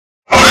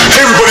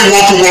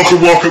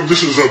Welcome.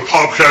 This is a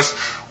podcast,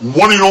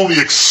 one and only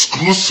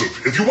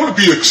exclusive. If you want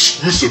to be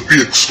exclusive,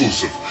 be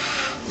exclusive.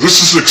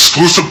 This is an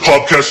exclusive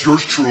podcast,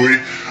 yours truly.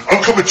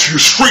 I'm coming to you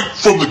straight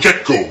from the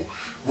get-go.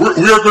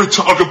 We are going to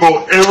talk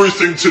about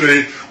everything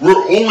today.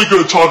 We're only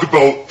going to talk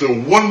about the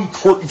one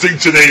important thing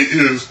today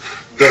is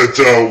that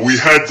we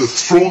had the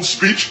throne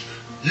speech.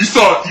 You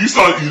thought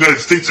the United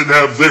States didn't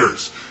have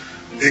theirs.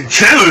 In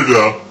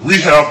Canada,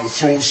 we have the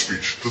throne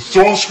speech. The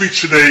throne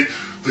speech today,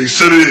 they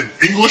said it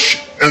in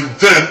English and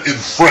then in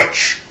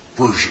French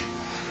version.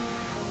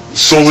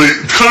 So they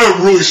kind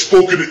of really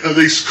spoke it,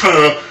 they kind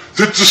of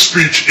did the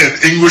speech in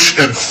English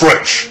and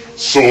French.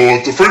 So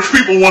if the French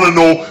people want to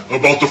know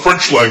about the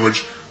French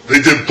language,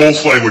 they did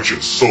both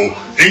languages. So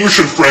English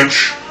and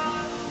French.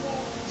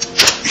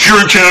 Here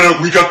in Canada,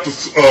 we got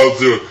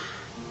the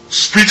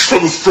speech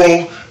from the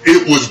throne.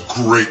 It was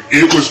great.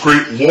 It was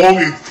great. Long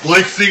and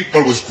lengthy,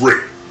 but it was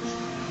great.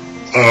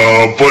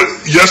 But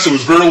yes, it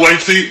was very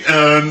lengthy,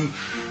 and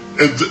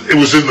it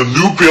was in the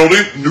new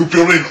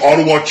building in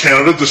Ottawa,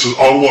 Canada. This is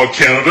Ottawa,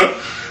 Canada,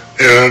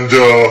 and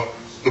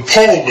the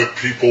Parliament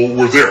people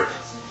were there,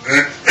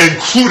 and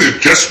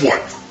included. Guess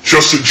what?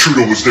 Justin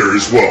Trudeau was there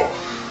as well.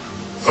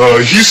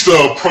 He's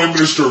the Prime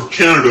Minister of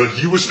Canada.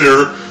 He was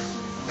there,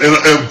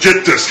 and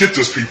get this,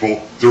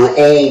 people. They're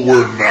all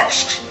wearing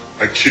masks.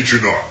 I kid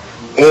you not,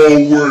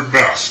 all wearing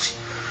masks,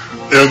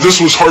 and this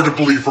was hard to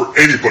believe for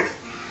anybody.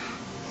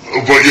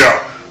 But yeah,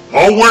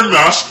 all wearing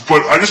masks,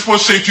 but I just want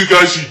to say to you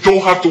guys, you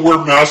don't have to wear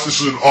masks. This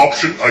is an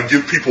option. I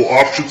give people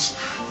options.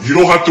 You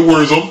don't have to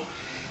wear them,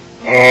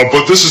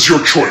 but this is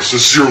your choice.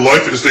 This is your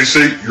life. As they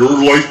say, your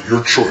life,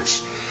 your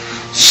choice.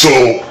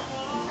 So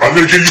I'm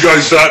going to give you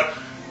guys that.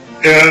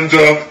 And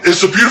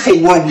it's a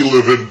beautiful world we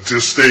live in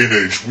this day and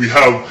age. We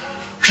have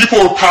people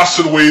are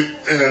passing away,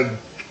 and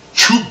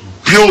 2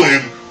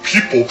 billion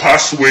people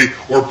passed away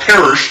or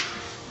perished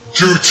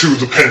due to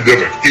the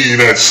pandemic in the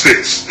United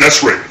States.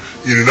 That's right.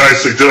 In the United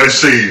States. Did I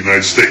say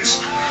United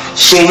States?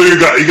 So there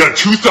you got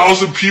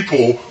 2,000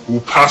 people who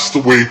passed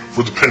away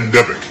for the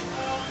pandemic.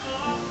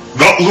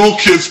 Not little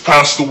kids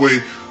passed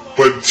away,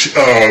 but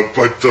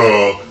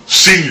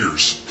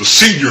seniors. The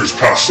seniors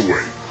passed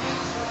away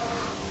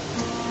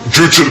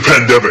due to the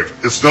pandemic.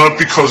 It's not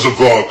because of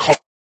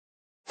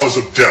cause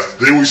of death.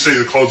 They always say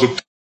the cause of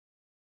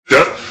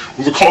death.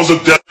 Well, the cause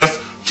of death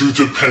due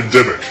to the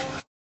pandemic.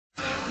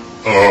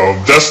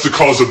 That's the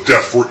cause of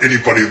death for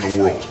anybody in the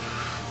world.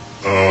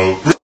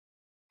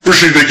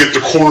 Usually they get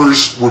the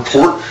coroner's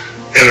report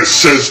and it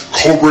says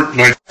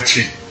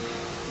COVID-19.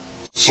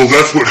 So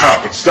that's what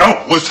happens.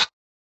 Now, what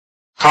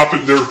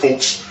happened there,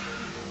 folks?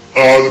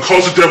 The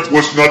cause of death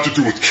was not to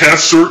do with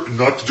cancer,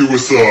 not to do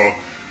with a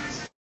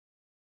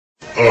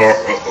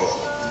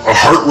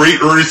heart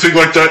rate or anything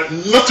like that.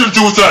 Nothing to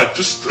do with that.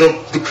 Just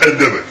the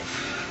pandemic.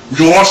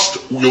 We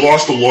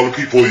lost a lot of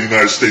people in the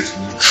United States.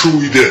 We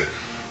truly did.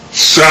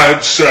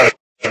 Sad.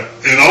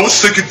 And I was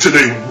thinking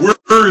today,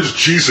 where is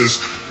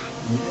Jesus?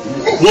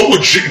 What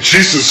would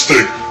Jesus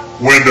think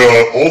when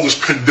all this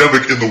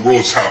pandemic in the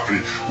world is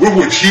happening? What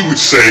would he would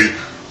say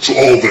to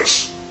all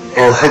this?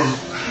 Or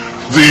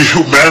the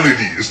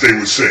humanity, as they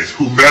would say,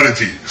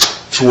 humanity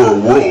to our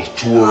world,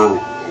 to our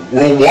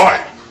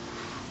worldwide.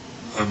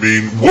 I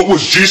mean, what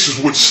would Jesus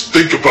would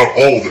think about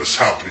all this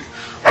happening?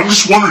 I'm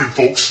just wondering,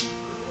 folks,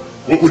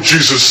 what would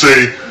Jesus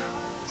say?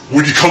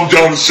 When you come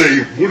down and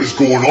say, what is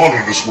going on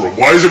in this world?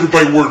 Why is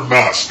everybody wearing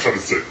masks, kind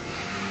of thing?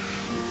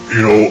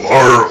 You know,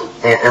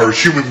 are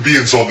human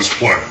beings on this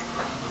planet?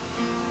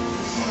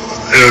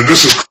 And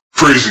this is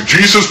crazy.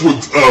 Jesus would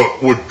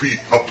be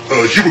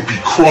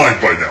crying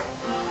by now.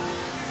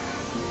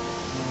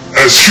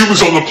 As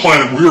humans on the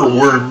planet, we are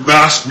wearing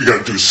masks. We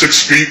got to do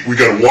 6 feet. We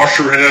got to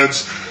wash our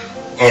hands.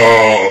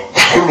 I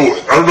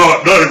don't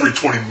know, not every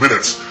 20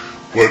 minutes,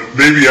 but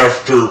maybe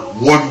after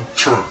one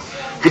term.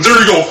 But there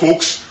you go,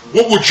 folks.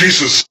 What would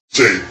Jesus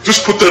say?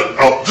 Just put that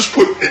out. Just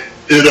put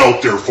it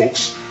out there,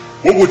 folks.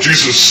 What would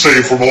Jesus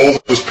say from all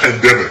this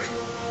pandemic?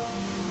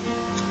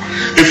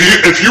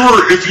 If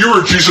you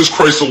were Jesus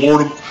Christ, the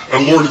Lord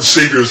and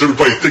Savior, as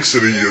everybody thinks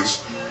that He is,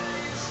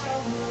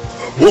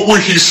 what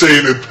would He say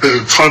in a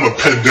time of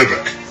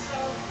pandemic?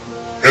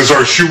 As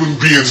our human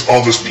beings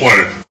on this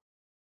planet,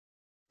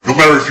 no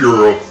matter if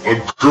you're a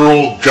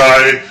girl,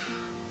 guy,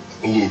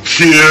 a little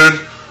kid,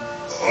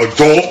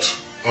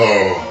 adult.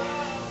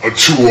 I'm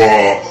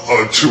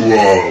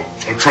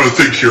trying to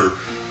think here,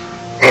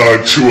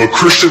 to a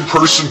Christian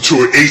person,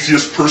 to an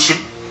atheist person,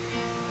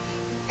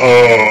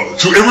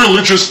 to every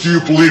religion do you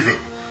believe in?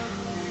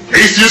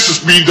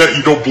 Atheist means that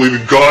you don't believe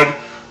in God.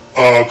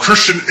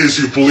 Christian is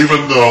you believe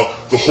in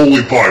the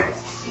Holy Bible.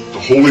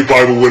 The Holy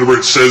Bible, whatever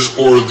it says,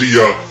 or the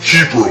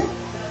Hebrew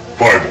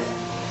Bible.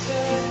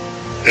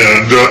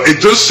 And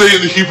it does say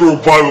in the Hebrew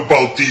Bible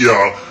about the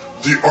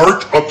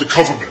Ark of the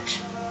Covenant.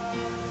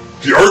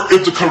 The Ark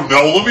of the Covenant.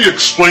 Now, let me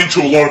explain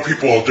to a lot of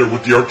people out there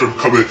what the Ark of the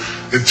Covenant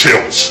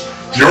entails.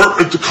 The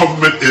Ark of the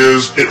Covenant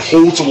it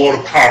holds a lot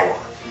of power.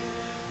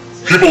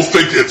 People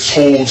think it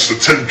holds the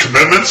 10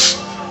 Commandments.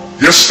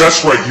 Yes,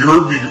 that's right. You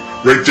heard me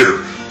right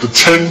there. The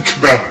 10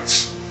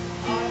 Commandments.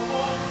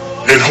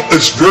 And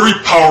it's very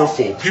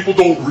powerful. People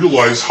don't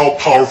realize how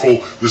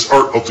powerful this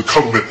Ark of the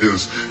Covenant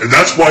is. And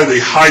that's why they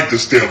hide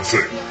this damn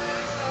thing.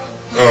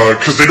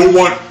 Because they don't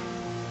want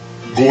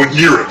going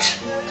near it,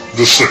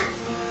 this thing.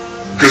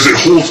 Because it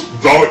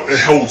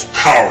holds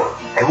power.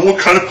 I don't know what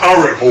kind of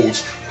power it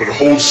holds, but it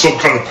holds some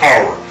kind of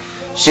power.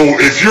 So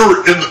if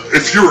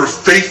you're a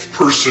faith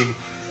person,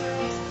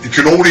 you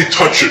can only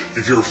touch it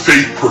if you're a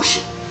faith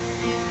person.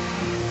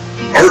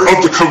 Ark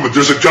of the Covenant.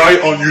 There's a guy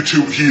on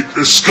YouTube. He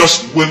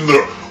discussed when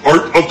the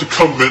Ark of the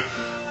Covenant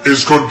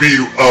is going to be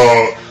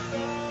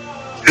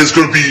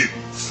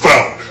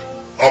found.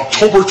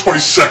 October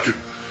 22nd.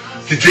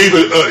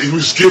 He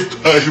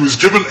was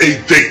given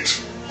a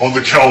date on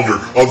the calendar,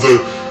 on the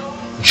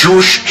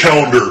Jewish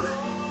calendar.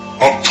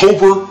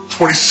 October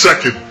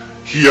 22nd.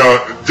 He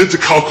did the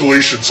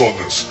calculations on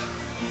this.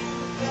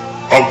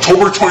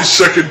 October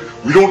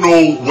 22nd. We don't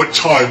know what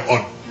time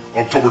on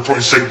October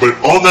 22nd, but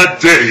on that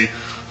day,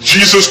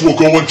 Jesus will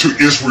go into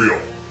Israel.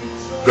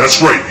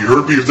 That's right, you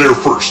heard me there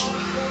first.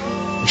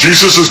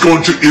 Jesus is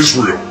going to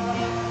Israel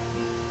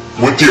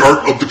with the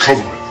Ark of the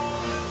Covenant.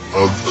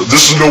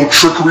 This is no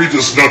trickery,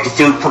 this is not the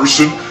third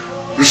person.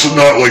 This is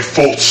not like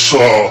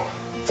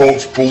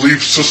false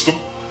belief system.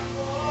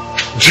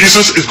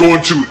 Jesus is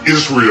going to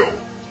Israel.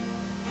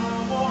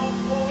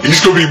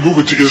 He's going to be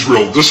moving to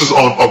Israel. This is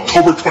on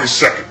October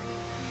 22nd.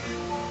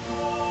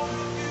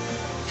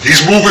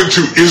 He's moving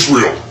to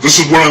Israel. This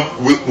is what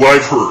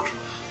I've heard.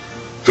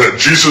 That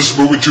Jesus is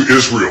moving to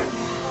Israel.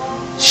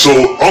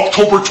 So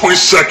October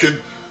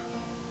 22nd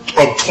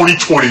of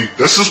 2020,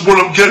 this is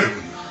what I'm getting.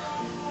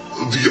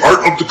 The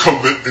Ark of the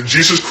Covenant and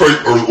Jesus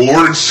Christ, our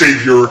Lord and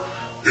Savior,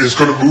 is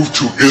going to move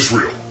to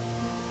Israel.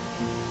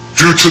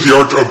 Due to the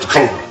Ark of the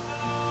Covenant.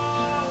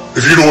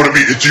 If you know what I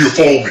mean, do you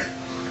follow me?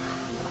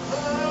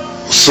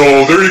 So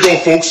there you go,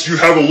 folks. You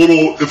have a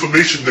little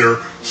information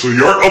there. So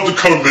the Ark of the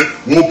Covenant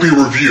will be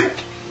revealed.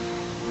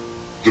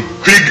 The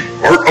big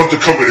Ark of the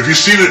Covenant. If you've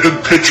seen it in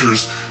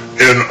pictures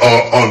and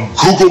on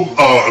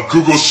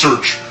Google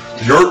search,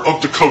 the Ark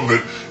of the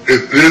Covenant,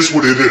 it is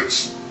what it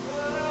is.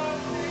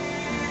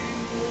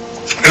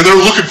 And they're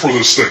looking for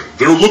this thing.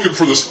 They're looking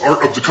for this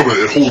Ark of the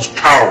Covenant. It holds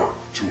power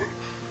to it.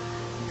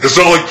 It's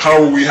not like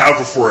power we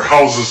have for our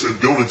houses and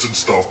buildings and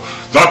stuff.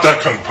 Not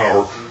that kind of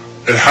power.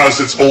 It has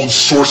its own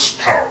source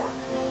power.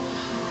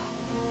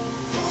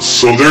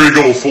 So there you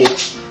go,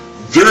 folks.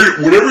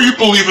 Whatever you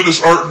believe in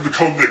this Ark of the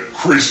Covenant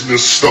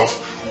craziness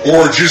stuff,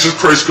 or Jesus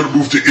Christ going to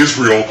move to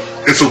Israel,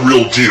 it's a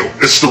real deal.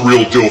 It's the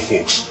real deal,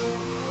 folks.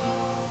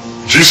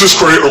 Jesus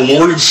Christ, our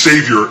Lord and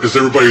Savior, as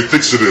everybody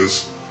thinks it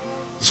is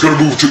going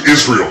to move to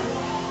Israel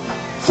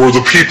for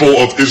the people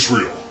of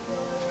Israel.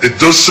 It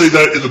does say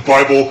that in the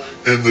Bible,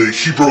 in the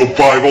Hebrew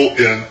Bible,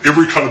 and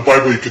every kind of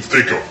Bible you can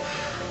think of.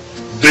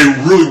 They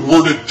really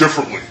word it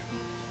differently.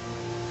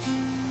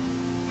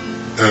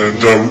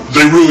 And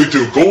they really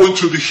do. Go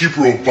into the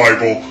Hebrew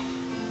Bible.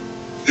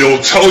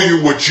 It'll tell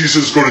you what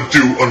Jesus is going to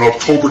do on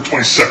October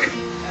 22nd.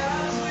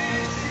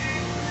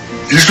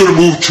 He's going to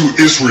move to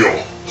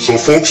Israel. So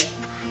folks,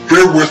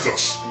 bear with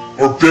us.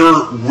 Or bear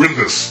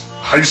witness.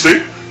 How you say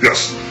it?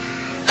 Yes.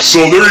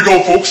 So there you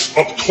go, folks.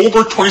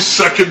 October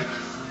 22nd,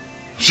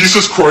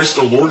 Jesus Christ,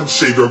 our Lord and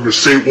Savior. I'm going to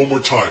say it one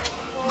more time,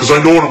 because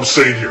I know what I'm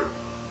saying here.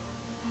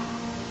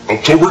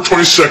 October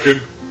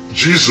 22nd,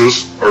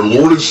 Jesus, our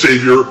Lord and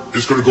Savior,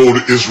 is going to go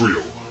to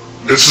Israel.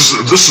 This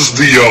is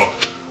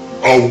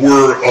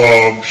where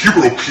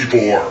Hebrew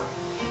people are.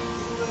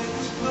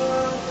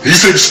 He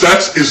thinks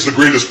that is the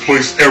greatest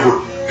place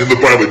ever in the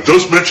Bible. It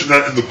does mention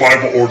that in the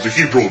Bible or the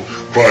Hebrew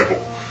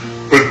Bible,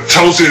 but it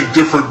tells it in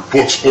different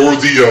books or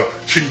the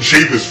King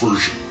James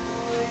version.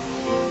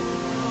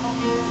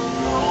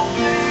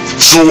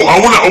 So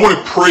I want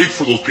to pray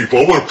for those people.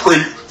 I want to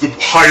pray the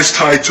highest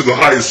high to the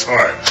highest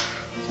high.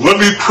 Let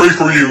me pray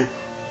for you.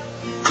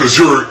 Because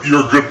you're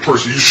a good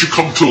person. You should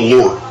come to the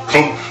Lord.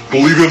 Come,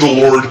 believe in the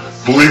Lord.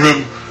 Believe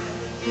in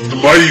the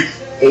mighty,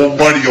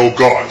 almighty, oh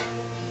God.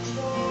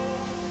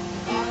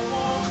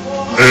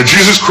 And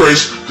Jesus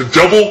Christ, the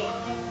devil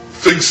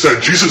thinks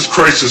that Jesus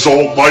Christ is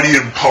almighty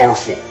and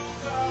powerful.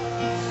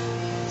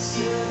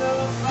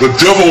 The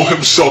devil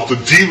himself, the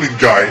demon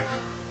guy,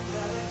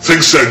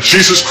 thinks that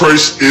Jesus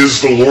Christ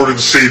is the Lord and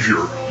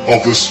Savior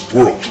of this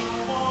world.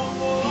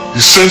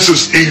 He sends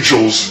his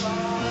angels.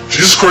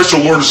 Jesus Christ,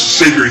 our Lord and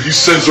Savior, he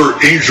sends our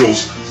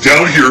angels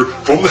down here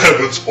from the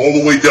heavens all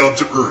the way down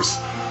to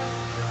earth.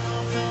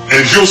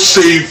 And he'll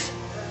save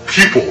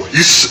people.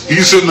 He's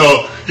in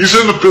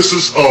the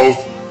business of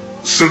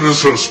sending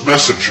us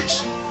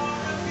messages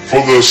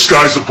from the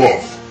skies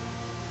above.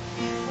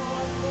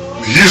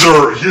 He's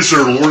our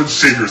Lord and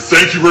Savior.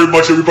 Thank you very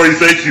much, everybody.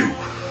 Thank you.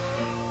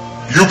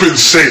 You've been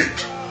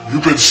saved.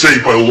 You've been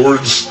saved by the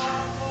Lord's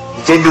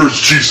thunderous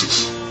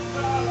Jesus.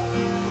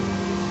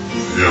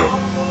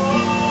 Yeah.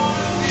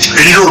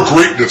 And you're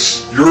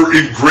greatness. You're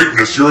in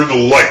greatness. You're in the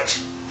light.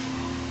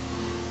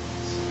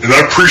 And I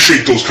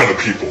appreciate those kind of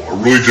people. I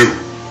really do.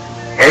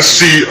 I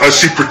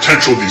see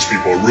potential in these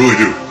people. I really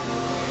do.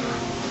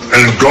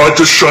 And God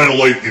just shined a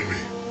light in me.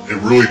 It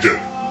really did.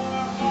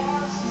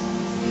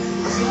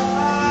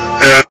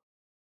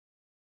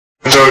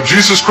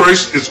 Jesus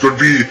Christ is going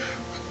to be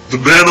the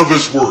man of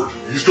his word.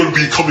 He's going to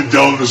be coming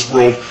down in this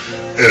world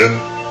and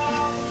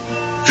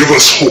give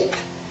us hope.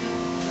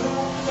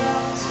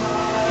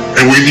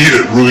 And we need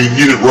it, really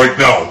need it right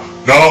now.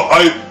 Now,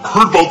 I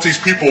heard about these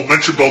people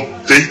mention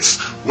about dates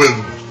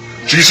when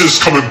Jesus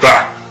is coming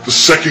back, the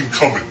second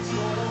coming.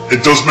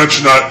 It does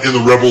mention that in the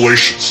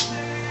Revelations.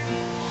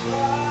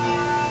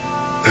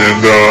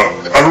 And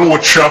I don't know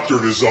what chapter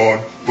it is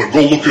on, but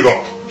go look it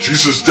up.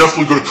 Jesus is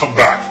definitely going to come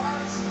back.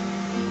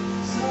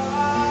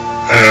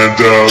 And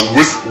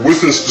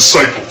with his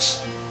disciples.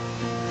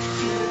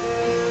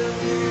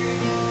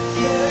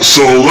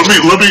 So let me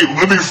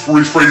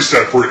rephrase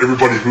that for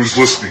everybody who's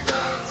listening.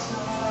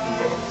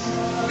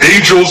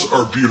 Angels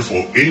are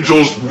beautiful.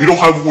 Angels, we don't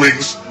have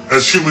wings.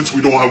 As humans,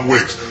 we don't have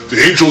wings. The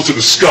angels in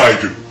the sky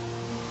do.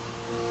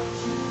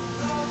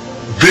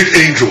 Big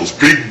angels,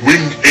 big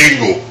winged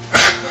angel.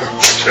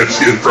 Can't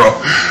see it, bro.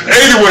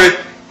 Anyway,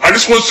 I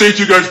just want to say to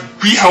you guys,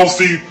 be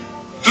healthy.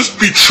 Just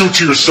be true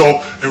to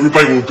yourself.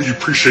 Everybody will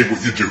appreciate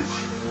what you do.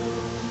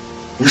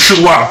 We should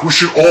laugh. We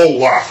should all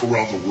laugh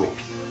around the world.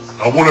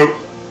 I want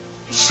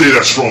to say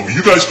that strongly.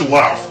 You guys can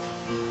laugh,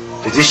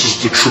 but this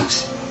is the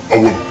truth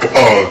of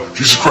what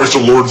Jesus Christ,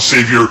 our Lord and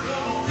Savior,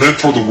 meant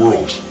for the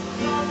world.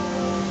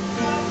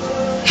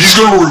 He's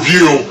going to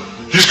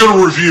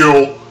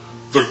reveal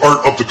the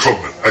Ark of the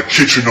Covenant. I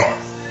kid you not.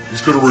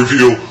 He's going to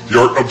reveal the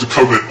Ark of the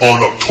Covenant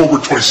on October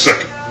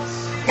 22nd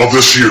of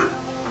this year.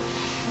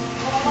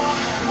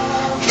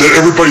 That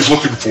everybody's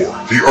looking for,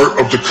 the Ark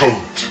of the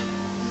Covenant.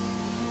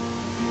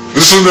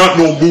 This is not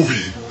no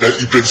movie that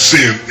you've been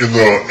seeing in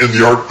the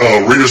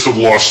Raiders of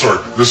the Lost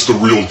Ark. This is the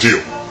real deal.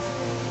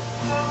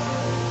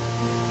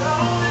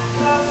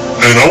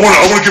 And I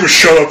want to give a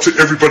shout out to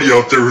everybody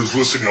out there who's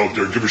listening out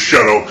there. Give a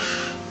shout out.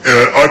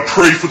 And I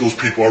pray for those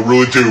people. I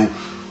really do,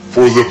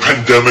 for the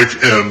pandemic.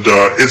 And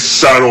it's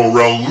sad all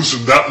around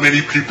losing that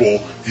many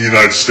people in the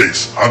United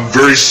States. I'm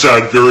very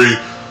sad, very,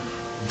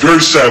 very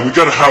sad. We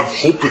got to have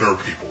hope in our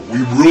people.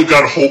 We really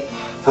got to hope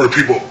for our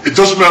people. It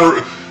doesn't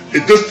matter.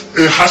 It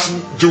has to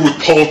do with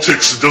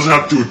politics. It doesn't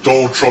have to do with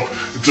Donald Trump.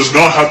 It does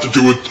not have to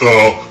do with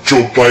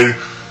Joe Biden.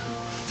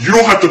 You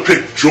don't have to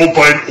pick Joe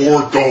Biden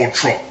or Donald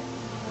Trump.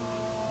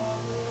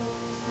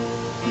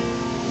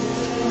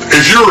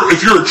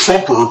 If you're a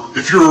Trumper,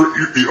 if you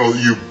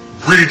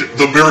read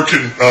the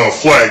American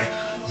flag,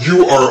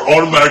 you are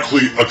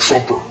automatically a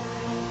Trumper.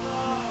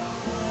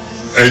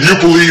 And you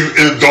believe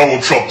in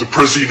Donald Trump, the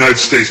President of the United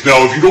States.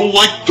 Now, if you don't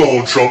like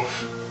Donald Trump,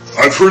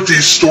 I've heard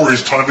these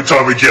stories time and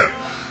time again.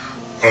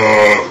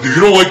 If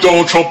you don't like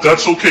Donald Trump,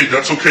 that's okay.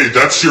 That's okay.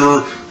 That's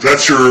your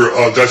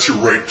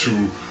right to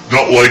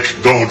not like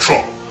Donald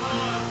Trump.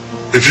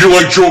 If you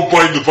like Joe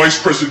Biden, the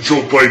Vice President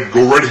Joe Biden,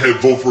 go right ahead,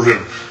 vote for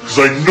him. Because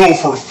I know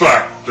for a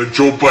fact that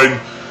Joe Biden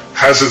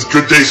has his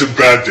good days and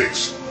bad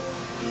days.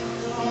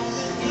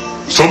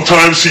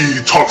 Sometimes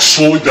he talks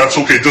slowly. That's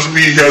okay. It doesn't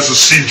mean he has a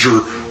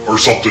seizure or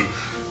something.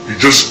 He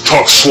just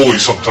talks slowly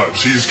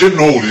sometimes. He's getting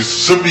old. He's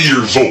 70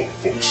 years old,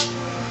 folks.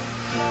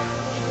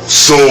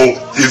 So,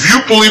 if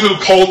you believe in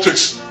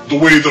politics the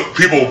way that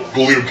people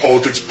believe in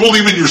politics,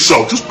 believe in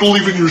yourself. Just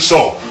believe in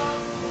yourself.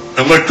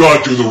 And let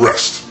God do the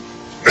rest.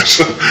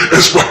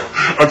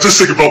 I'm just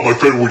thinking about my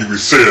friend what he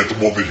was saying at the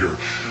moment here.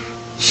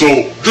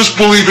 So, just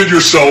believe in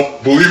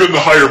yourself. Believe in the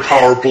higher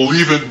power.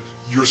 Believe in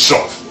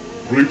yourself.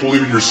 Really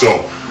believe in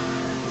yourself.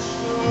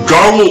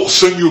 God will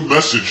send you a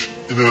message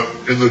in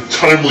a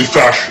timely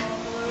fashion.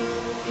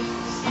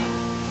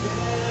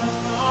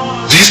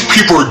 These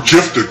people are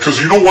gifted, because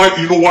you know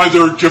why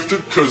they're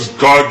gifted? Because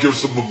God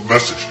gives them a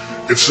message.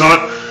 It's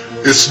not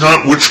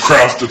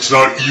witchcraft, it's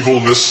not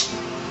evilness.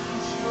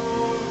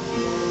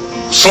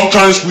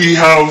 Sometimes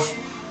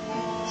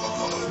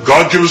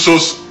God gives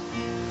us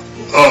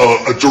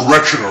a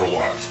direction in our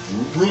lives.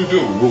 We really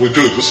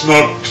do. This is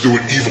not to do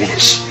with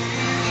evilness.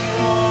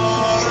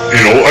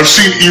 You know, I've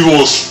seen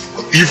evil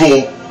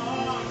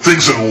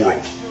things in the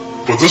world,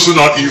 but this is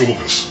not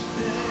evilness.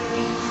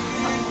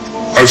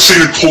 I've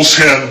seen it close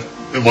hand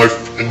in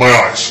my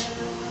eyes.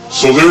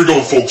 So there you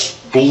go, folks.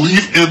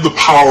 Believe in the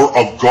power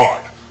of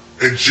God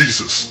and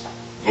Jesus,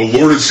 the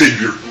Lord and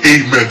Savior.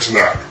 Amen to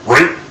that,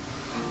 right?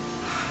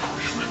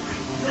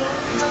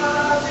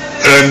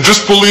 And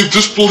just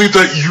believe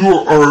that you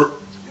are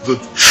the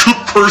true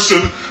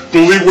person.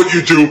 Believe what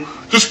you do.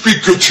 Just be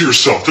good to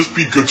yourself. Just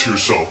be good to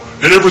yourself,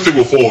 and everything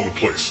will fall into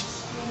place.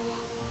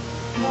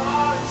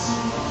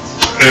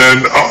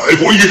 And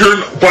what you hear,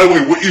 by the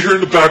way, what you hear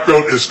in the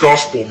background is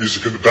gospel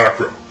music in the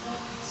background.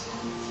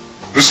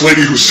 This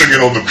lady who's singing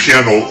on the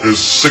piano is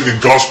singing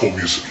gospel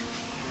music.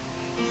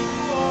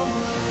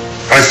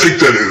 I think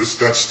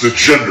that's the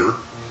gender.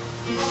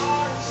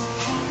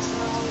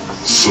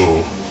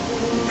 So,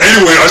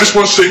 anyway, I just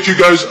want to say to you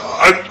guys,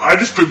 I've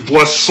just been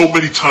blessed so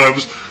many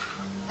times.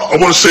 I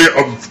want to say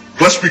I'm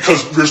blessed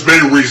because there's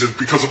many reasons.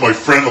 Because of my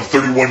friend of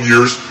 31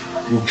 years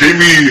who gave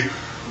me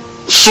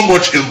so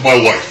much in my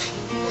life.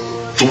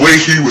 The way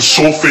he was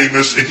so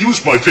famous, and he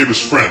was my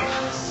famous friend.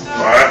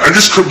 I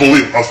just couldn't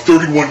believe it. Of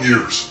 31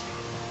 years.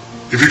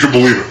 If you can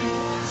believe it.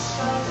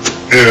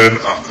 And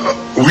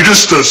we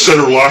just said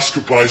our last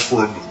goodbyes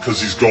for him because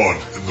he's gone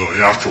in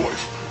the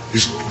afterlife.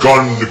 He's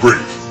gone in the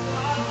grave.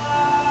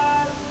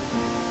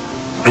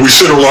 And we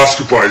said our last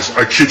goodbyes.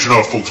 I kid you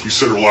not, folks, we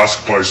said our last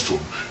goodbyes to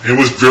him. And it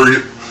was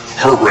very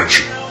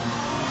heart-wrenching.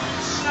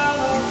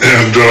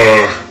 And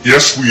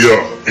yes,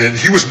 and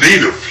he was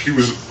native.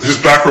 His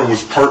background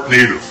was part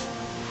native,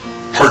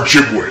 part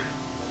Ojibwe.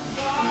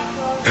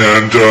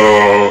 And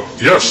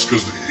yes,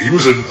 because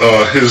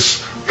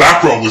his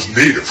background was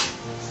native.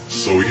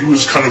 So he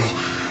was kind of,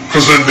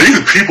 because the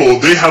native people,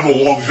 they have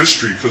a long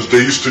history because they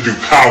used to do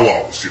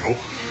powwows, you know.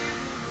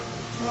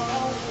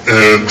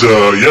 And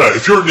yeah,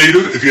 if you're a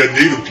native, if you had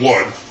native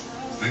blood,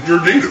 then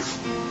you're native.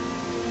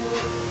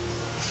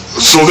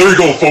 So there you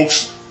go,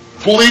 folks.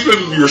 Believe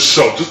in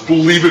yourself. Just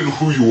believe in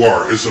who you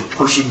are as a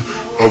person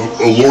of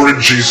a Lord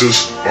and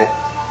Jesus.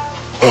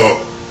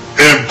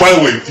 And by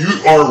the way,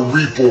 you are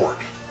reborn.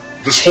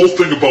 This whole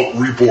thing about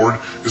reborn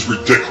is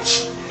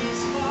ridiculous.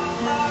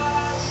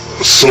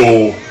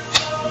 So,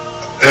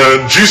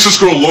 and Jesus is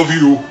going to love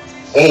you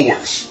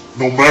always,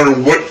 no matter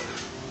what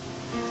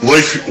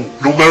life,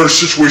 no matter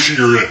situation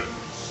you're in.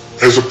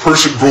 As a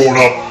person growing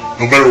up,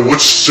 no matter what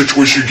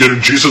situation you get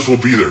in, Jesus will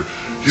be there.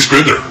 He's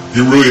been there.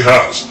 He really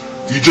has.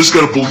 You just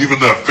got to believe in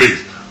that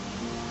faith.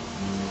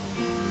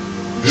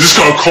 You just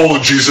got to call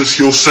on Jesus.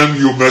 He'll send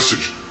you a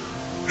message.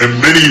 In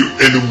many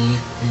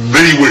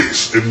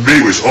ways.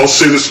 I'll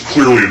say this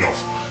clearly enough.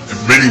 In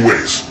many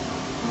ways.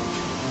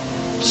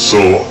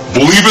 So,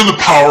 believe in the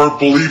power.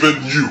 Believe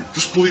in you.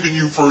 Just believe in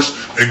you first,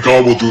 and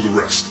God will do the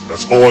rest.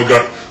 That's all I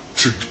got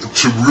to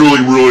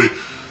really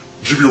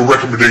give you a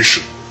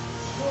recommendation.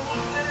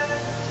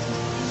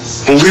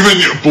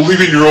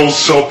 Believe in your own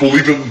self.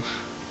 Believe in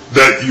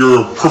that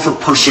you're a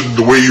perfect person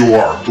the way you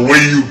are, the way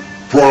you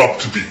brought up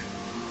to be.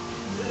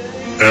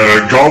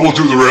 And God will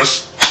do the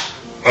rest.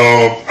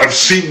 I've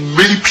seen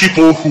many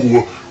people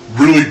who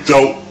really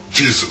doubt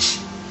Jesus,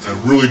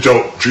 and really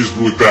doubt Jesus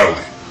really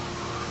badly.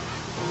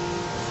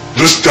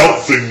 This doubt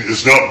thing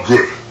is not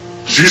good.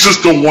 Jesus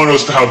don't want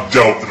us to have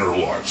doubt in our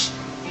lives.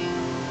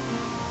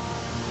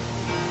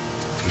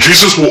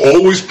 Jesus will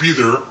always be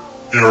there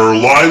in our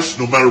lives,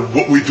 no matter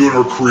what we do in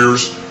our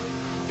careers.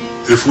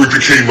 If we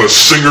became a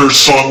singer,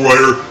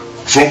 songwriter,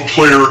 drum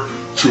player,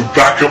 to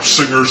backup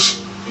singers,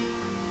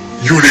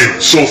 you name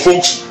it. So,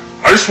 folks,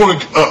 I just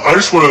want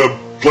to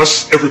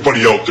bless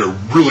everybody out there,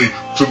 really,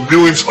 to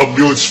millions of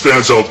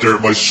fans out there,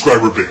 my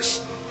subscriber base.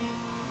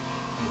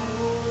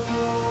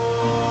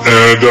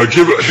 And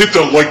hit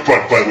that like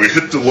button, by the way.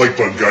 Hit the like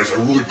button, guys. I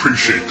really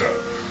appreciate that.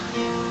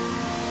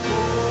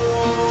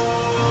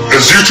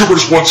 As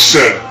YouTubers once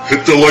said,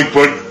 hit the like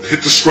button,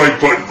 hit the subscribe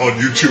button on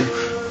YouTube.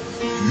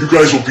 You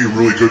guys will be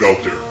really good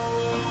out there.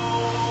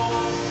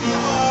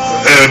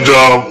 And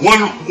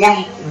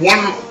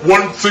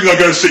one thing I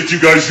gotta say to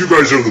you guys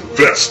are the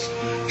best.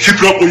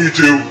 Keep up what you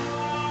do.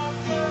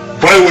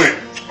 By the way,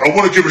 I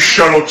want to give a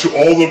shout out to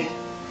all the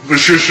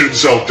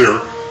musicians out there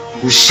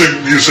who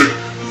sing music,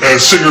 and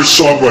singers,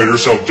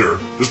 songwriters out there.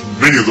 There's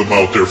many of them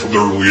out there from the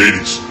early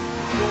 80s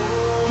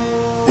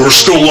who are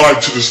still alive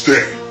to this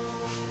day.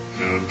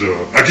 And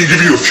I can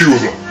give you a few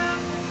of them.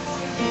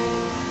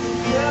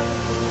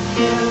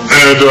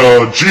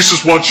 And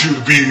Jesus wants you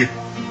to be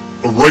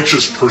a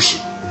righteous person,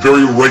 a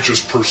very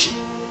righteous person.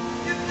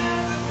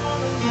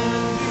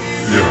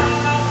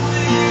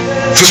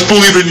 Yeah. Just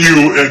believe in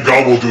you, and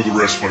God will do the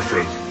rest, my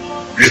friend.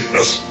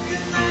 Yes.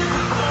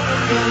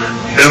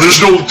 And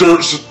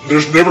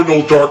there's never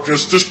no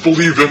darkness. Just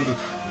believe in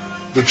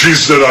the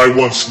Jesus that I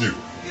once knew.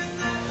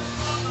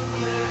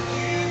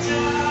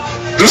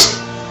 Just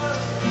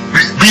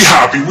be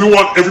happy. We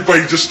want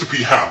everybody just to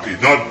be happy,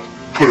 not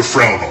put a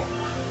frown on.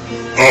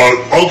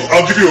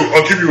 I'll give you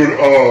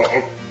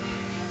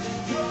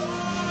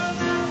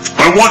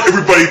I want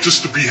everybody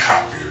just to be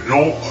happy, you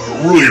know?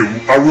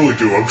 I really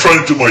do. I'm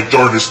trying to do my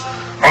darndest.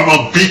 I'm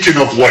a beacon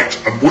of light.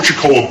 I'm what you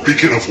call a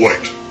beacon of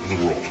light in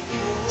the world.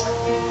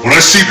 When I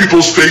see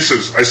people's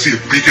faces, I see a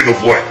beacon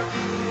of light.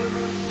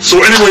 So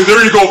anyway,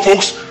 there you go,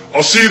 folks.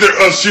 I'll see you there.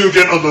 I'll see you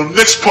again on the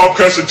next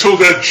podcast. Until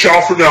then,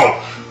 ciao for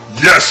now.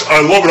 Yes, I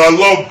love it. I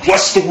love,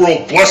 bless the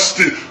world, bless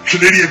the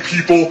Canadian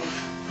people,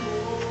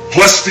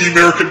 bless the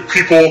American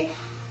people.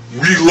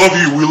 We love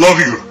you. We love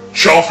you.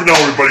 Ciao for now,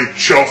 everybody.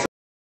 Ciao.